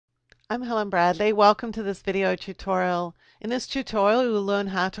I'm Helen Bradley. Welcome to this video tutorial. In this tutorial, you will learn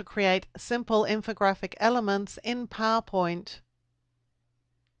how to create simple infographic elements in PowerPoint.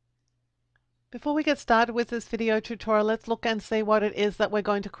 Before we get started with this video tutorial, let's look and see what it is that we're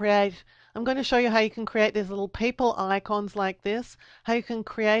going to create. I'm going to show you how you can create these little people icons like this, how you can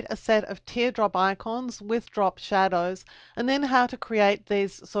create a set of teardrop icons with drop shadows, and then how to create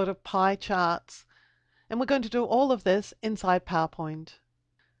these sort of pie charts. And we're going to do all of this inside PowerPoint.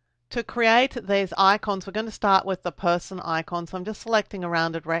 To create these icons, we're going to start with the person icon. So I'm just selecting a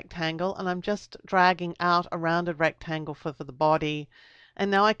rounded rectangle and I'm just dragging out a rounded rectangle for the body. And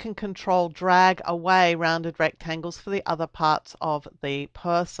now I can control drag away rounded rectangles for the other parts of the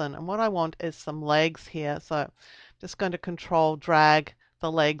person. And what I want is some legs here. So I'm just going to control drag the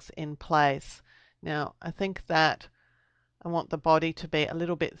legs in place. Now I think that I want the body to be a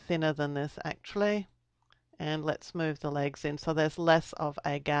little bit thinner than this actually. And let's move the legs in so there's less of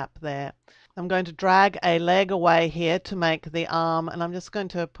a gap there. I'm going to drag a leg away here to make the arm, and I'm just going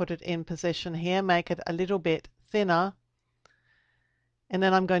to put it in position here, make it a little bit thinner, and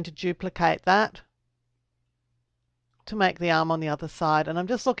then I'm going to duplicate that to make the arm on the other side. And I'm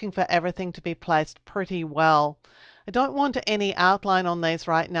just looking for everything to be placed pretty well. I don't want any outline on these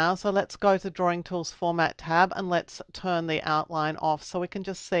right now, so let's go to Drawing Tools Format tab and let's turn the outline off so we can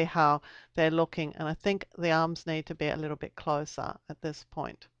just see how they're looking. And I think the arms need to be a little bit closer at this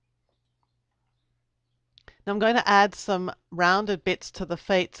point. Now I'm going to add some rounded bits to the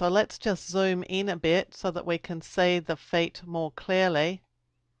feet, so let's just zoom in a bit so that we can see the feet more clearly.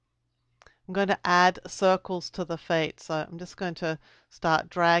 I'm going to add circles to the feet, so I'm just going to start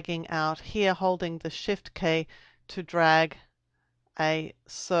dragging out here, holding the Shift key to drag a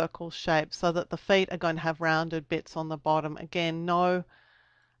circle shape so that the feet are going to have rounded bits on the bottom. Again, no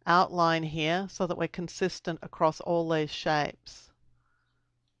outline here so that we're consistent across all these shapes.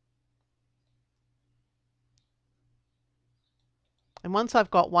 And once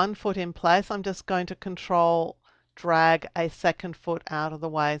I've got one foot in place, I'm just going to control drag a second foot out of the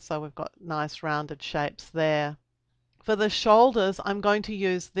way so we've got nice rounded shapes there. For the shoulders, I'm going to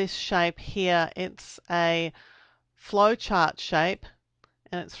use this shape here. It's a flowchart shape,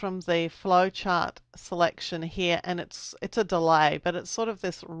 and it's from the flowchart selection here, and it's a delay, but it's sort of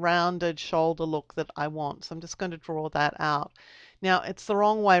this rounded shoulder look that I want. So I'm just going to draw that out. Now it's the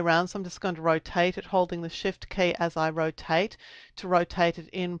wrong way around, so I'm just going to rotate it, holding the Shift key as I rotate to rotate it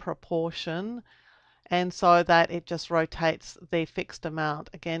in proportion, and so that it just rotates the fixed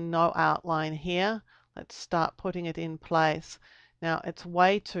amount. Again, no outline here. Let's start putting it in place. Now it's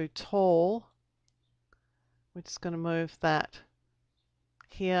way too tall. We're just going to move that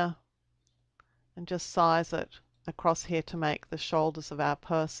here and just size it across here to make the shoulders of our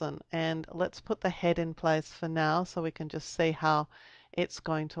person. And let's put the head in place for now so we can just see how it's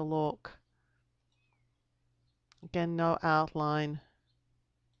going to look. Again, no outline.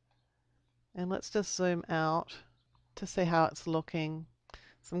 And let's just zoom out to see how it's looking.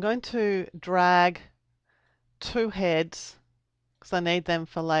 So I'm going to drag two heads because I need them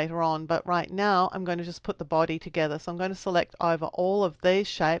for later on, but right now I'm going to just put the body together. So I'm going to select over all of these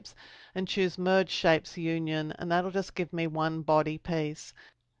shapes and choose Merge Shapes Union, and that'll just give me one body piece.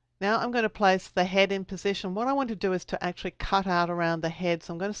 Now I'm going to place the head in position. What I want to do is to actually cut out around the head,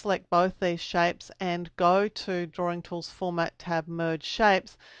 so I'm going to select both these shapes and go to Drawing Tools Format tab, Merge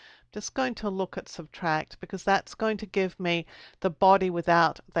Shapes. Just going to look at Subtract because that's going to give me the body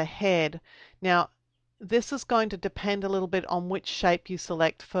without the head. Now this is going to depend a little bit on which shape you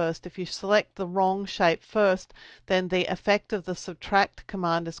select first. If you select the wrong shape first, then the effect of the subtract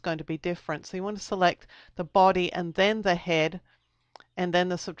command is going to be different. So you want to select the body and then the head, and then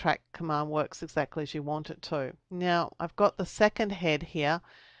the subtract command works exactly as you want it to. Now I've got the second head here,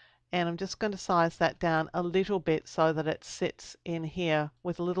 and I'm just going to size that down a little bit so that it sits in here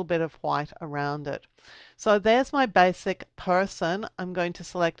with a little bit of white around it. So there's my basic person. I'm going to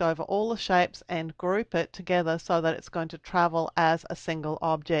select over all the shapes and group it together so that it's going to travel as a single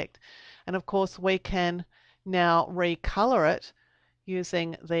object. And of course we can now recolor it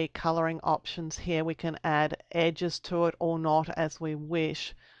using the coloring options here. We can add edges to it or not as we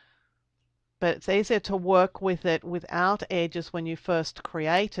wish. But it's easier to work with it without edges when you first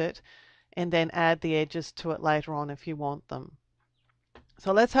create it and then add the edges to it later on if you want them.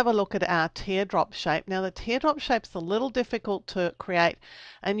 So let's have a look at our teardrop shape. Now the teardrop shape's a little difficult to create,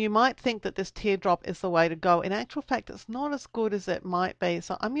 and you might think that this teardrop is the way to go. In actual fact, it's not as good as it might be.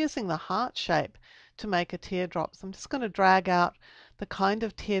 So I'm using the heart shape to make a teardrop. So I'm just going to drag out the kind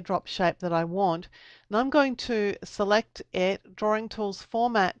of teardrop shape that I want. And I'm going to select it, Drawing Tools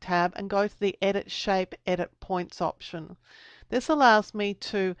Format tab, and go to the Edit Shape, Edit Points option. This allows me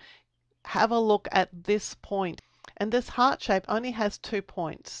to have a look at this point. And this heart shape only has 2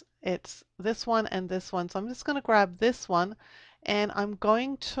 points. It's this one and this one. So I'm just going to grab this one and I'm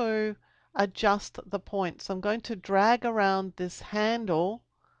going to adjust the point. So I'm going to drag around this handle,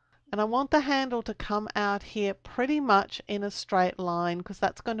 and I want the handle to come out here pretty much in a straight line because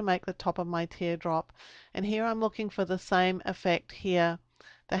that's going to make the top of my teardrop. And here I'm looking for the same effect here.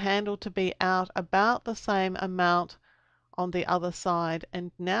 The handle to be out about the same amount on the other side.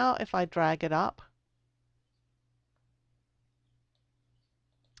 And now if I drag it up,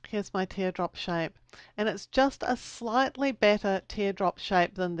 here's my teardrop shape. And it's just a slightly better teardrop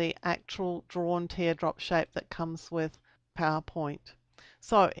shape than the actual drawn teardrop shape that comes with PowerPoint.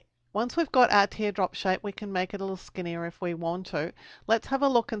 So once we've got our teardrop shape, we can make it a little skinnier if we want to. Let's have a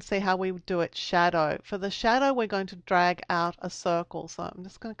look and see how we do its shadow. For the shadow, we're going to drag out a circle. So I'm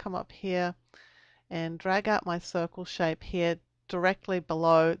just going to come up here and drag out my circle shape here directly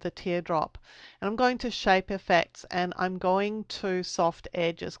below the teardrop. And I'm going to shape effects, and I'm going to soft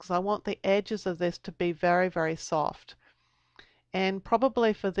edges because I want the edges of this to be very, very soft. And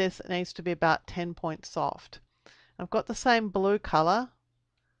probably for this, it needs to be about 10 points soft. I've got the same blue color.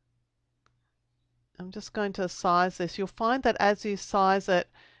 I'm just going to size this. You'll find that as you size it,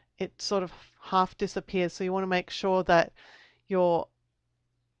 it sort of half disappears. So you want to make sure that you're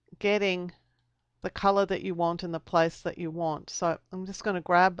getting the color that you want in the place that you want. So I'm just going to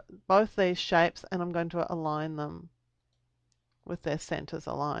grab both these shapes and I'm going to align them with their centers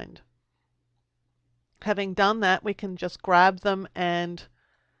aligned. Having done that, we can just grab them and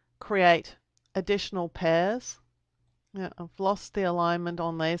create additional pairs. Yeah, I've lost the alignment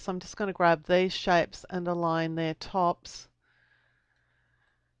on these, so I'm just going to grab these shapes and align their tops,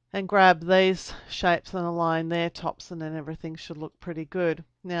 and grab these shapes and align their tops, and then everything should look pretty good.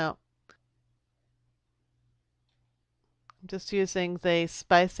 Now, I'm just using the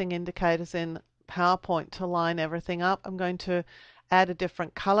spacing indicators in PowerPoint to line everything up. I'm going to add a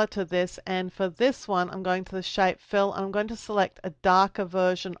different color to this, and for this one, I'm going to the shape fill, and I'm going to select a darker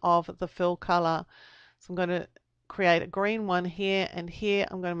version of the fill color. So I'm going to create a green one here, and here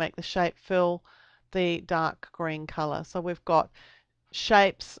I'm going to make the shape fill the dark green color. So we've got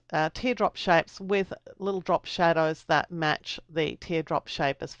shapes, teardrop shapes with little drop shadows that match the teardrop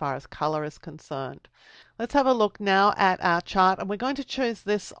shape as far as color is concerned. Let's have a look now at our chart, and we're going to choose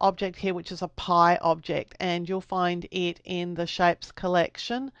this object here, which is a pie object, and you'll find it in the shapes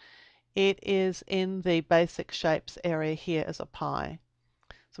collection. It is in the basic shapes area here as a pie.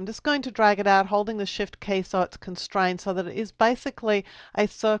 So I'm just going to drag it out, holding the Shift key so it's constrained, so that it is basically a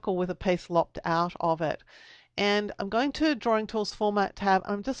circle with a piece lopped out of it. And I'm going to Drawing Tools Format tab,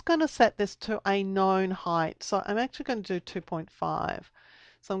 and I'm just going to set this to a known height. So I'm actually going to do 2.5.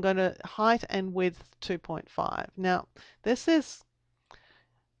 So I'm going to height and width 2.5. Now, this is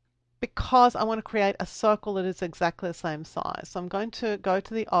because I want to create a circle that is exactly the same size. So I'm going to go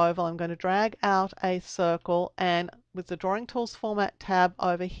to the oval, I'm going to drag out a circle, and with the Drawing Tools Format tab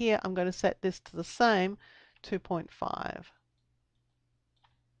over here, I'm going to set this to the same 2.5.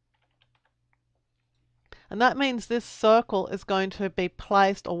 And that means this circle is going to be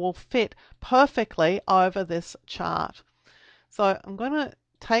placed, or will fit perfectly over this chart. So I'm going to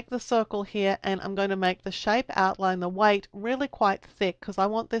take the circle here, and I'm going to make the shape outline, the weight, really quite thick because I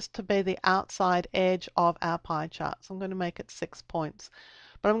want this to be the outside edge of our pie chart. So I'm going to make it 6 points.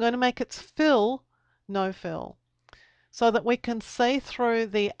 But I'm going to make its fill no fill, so that we can see through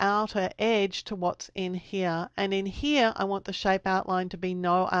the outer edge to what's in here. And in here, I want the shape outline to be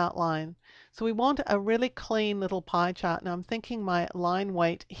no outline. So we want a really clean little pie chart. Now I'm thinking my line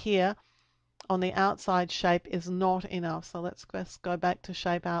weight here on the outside shape is not enough. So let's just go back to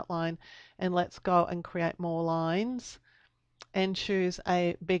shape outline, and let's go and create more lines and choose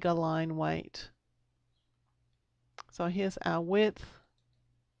a bigger line weight. So here's our width.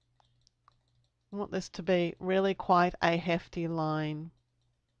 I want this to be really quite a hefty line.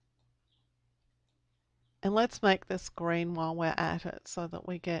 And let's make this green while we're at it so that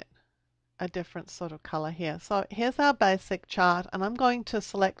we get a different sort of color here. So here's our basic chart, and I'm going to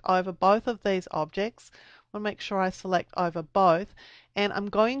select over both of these objects. I want to make sure I select over both, and I'm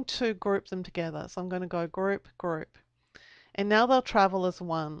going to group them together. So I'm going to go group, group, and now they'll travel as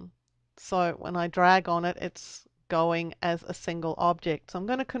one. So when I drag on it, it's going as a single object. So I'm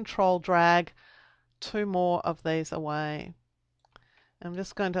going to control drag 2 more of these away. I'm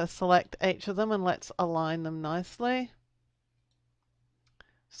just going to select each of them and let's align them nicely.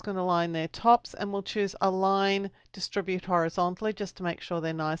 just going to line their tops, and we'll choose Align Distribute Horizontally just to make sure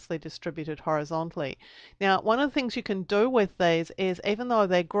they're nicely distributed horizontally. Now, one of the things you can do with these is, even though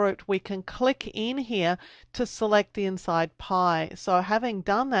they're grouped, we can click in here to select the inside pie. So having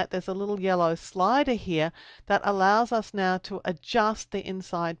done that, there's a little yellow slider here that allows us now to adjust the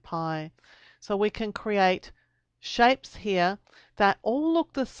inside pie. So we can create shapes here that all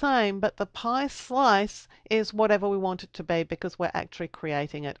look the same, but the pie slice is whatever we want it to be because we're actually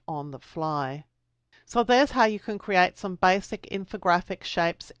creating it on the fly. So there's how you can create some basic infographic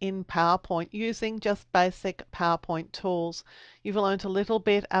shapes in PowerPoint using just basic PowerPoint tools. You've learned a little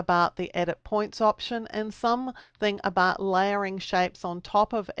bit about the edit points option and something about layering shapes on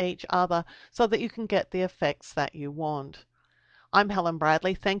top of each other so that you can get the effects that you want. I'm Helen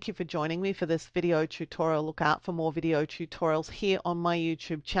Bradley. Thank you for joining me for this video tutorial. Look out for more video tutorials here on my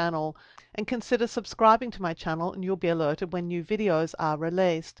YouTube channel, and consider subscribing to my channel and you'll be alerted when new videos are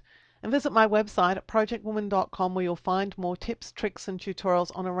released. And visit my website at projectwoman.com where you'll find more tips, tricks and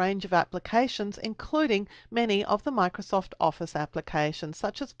tutorials on a range of applications, including many of the Microsoft Office applications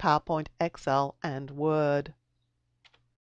such as PowerPoint, Excel and Word.